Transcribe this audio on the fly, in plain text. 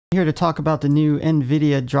Here to talk about the new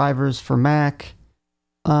Nvidia drivers for Mac.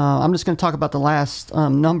 I'm just going to talk about the last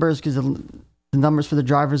numbers because the numbers for the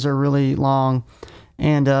drivers are really long,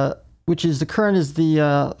 and which is the current is the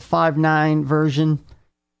 5.9 version.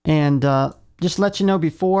 And just to let you know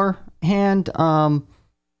beforehand,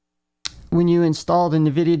 when you install the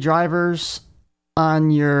Nvidia drivers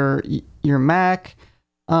on your Mac,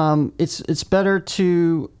 it's better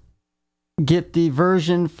to get the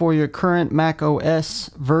version for your current Mac OS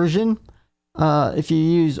version. If you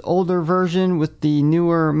use older version with the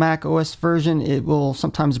newer Mac OS version, it will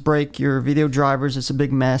sometimes break your video drivers. It's a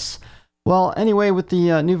big mess. Well, anyway, with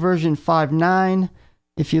the new version 5.9,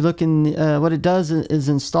 if you look in what it does is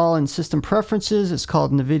install in System Preferences. It's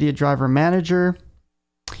called Nvidia Driver Manager,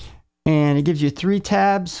 and it gives you 3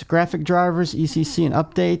 tabs: Graphic Drivers, ECC, and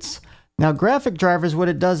Updates. Now, Graphic Drivers, what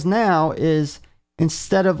it does now is,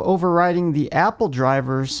 instead of overwriting the Apple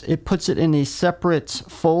drivers, it puts it in a separate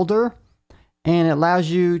folder, and it allows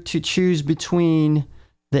you to choose between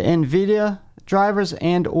the Nvidia drivers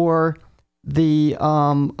and or the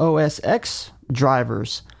OS X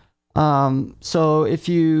drivers. So if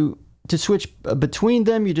you to switch between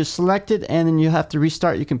them, you just select it, and then you have to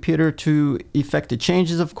restart your computer to effect the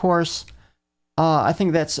changes, of course. I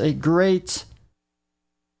think that's a great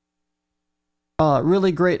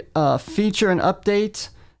really great feature and update,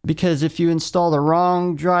 because if you install the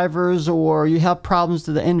wrong drivers or you have problems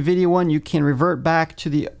to the Nvidia one, you can revert back to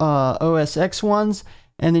the OS X ones,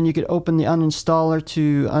 and then you could open the uninstaller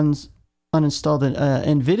to uninstall the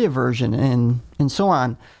Nvidia version and so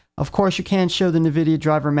on. Of course, you can show the Nvidia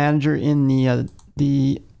Driver Manager in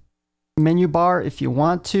the menu bar if you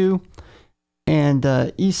want to. And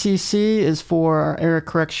ECC is for error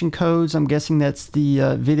correction codes. I'm guessing that's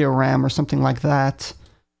the video RAM or something like that.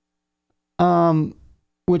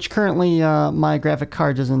 Which currently my graphic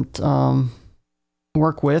card doesn't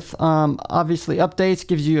work with. Obviously, Updates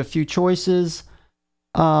gives you a few choices.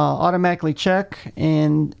 Automatically check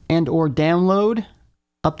and or download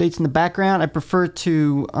updates in the background. I prefer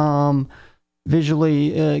to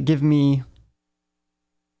visually give me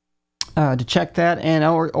to check that, and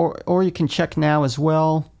or you can check now as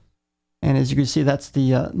well. And as you can see, that's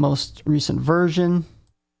the most recent version.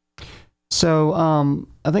 So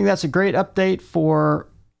I think that's a great update for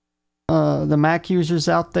the Mac users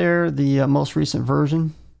out there, the most recent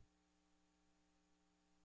version.